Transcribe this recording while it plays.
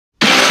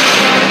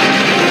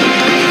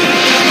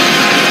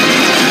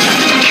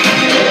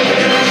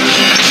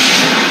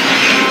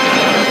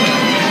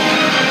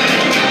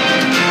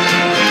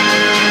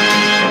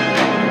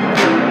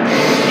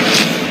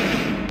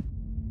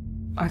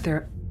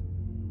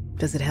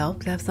Does it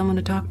help to have someone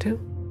to talk to?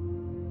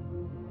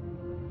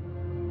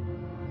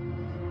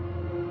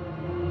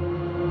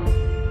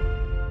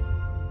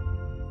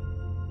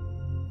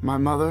 My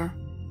mother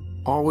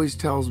always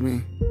tells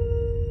me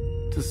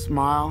to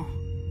smile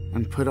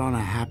and put on a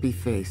happy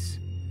face.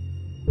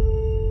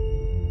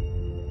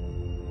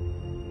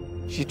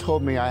 She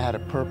told me I had a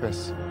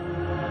purpose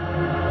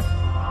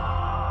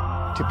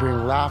to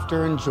bring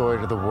laughter and joy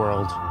to the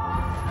world.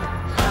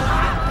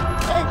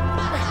 Hey,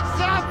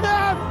 stop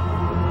them!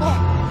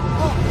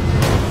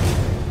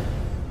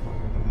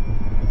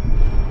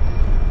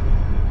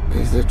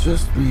 Is it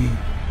just me?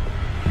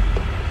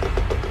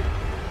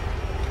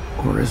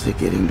 Or is it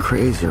getting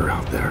crazier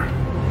out there?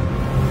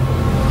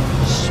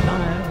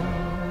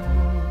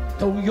 Smile,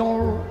 though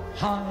your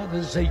heart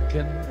is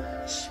aching.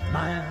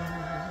 Smile,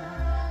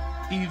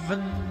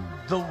 even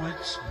though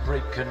it's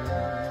breaking.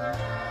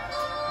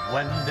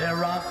 When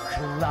there are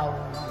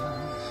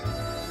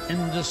clouds in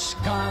the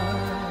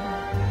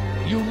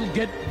sky, you'll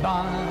get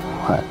by.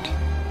 What?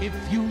 If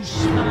you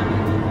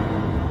smile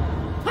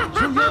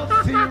to your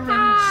fear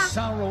and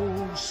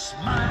sorrow,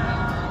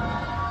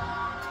 smile.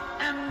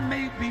 And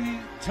maybe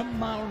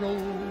tomorrow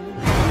you'll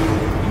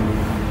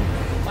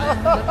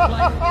find that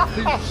life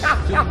is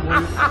still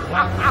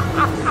worthwhile.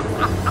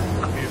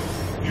 If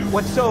you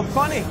What's so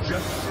funny?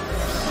 just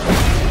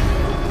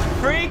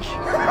Freak!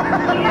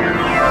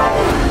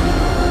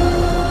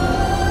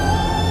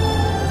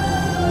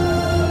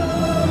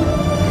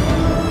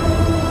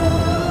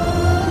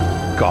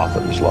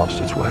 Gotham has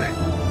lost its way.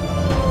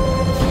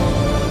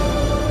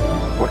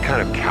 What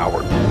kind of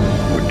coward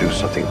would do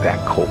something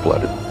that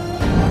cold-blooded?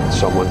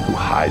 Someone who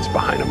hides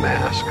behind a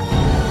mask.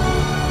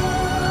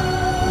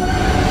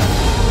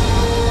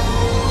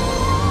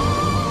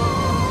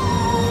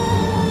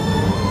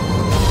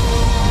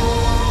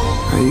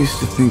 I used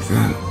to think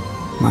that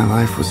my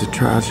life was a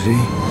tragedy.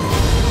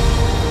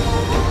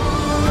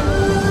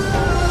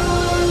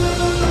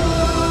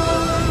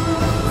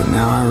 But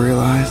now I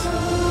realize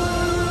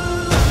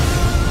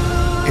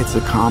it's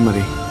a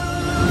comedy.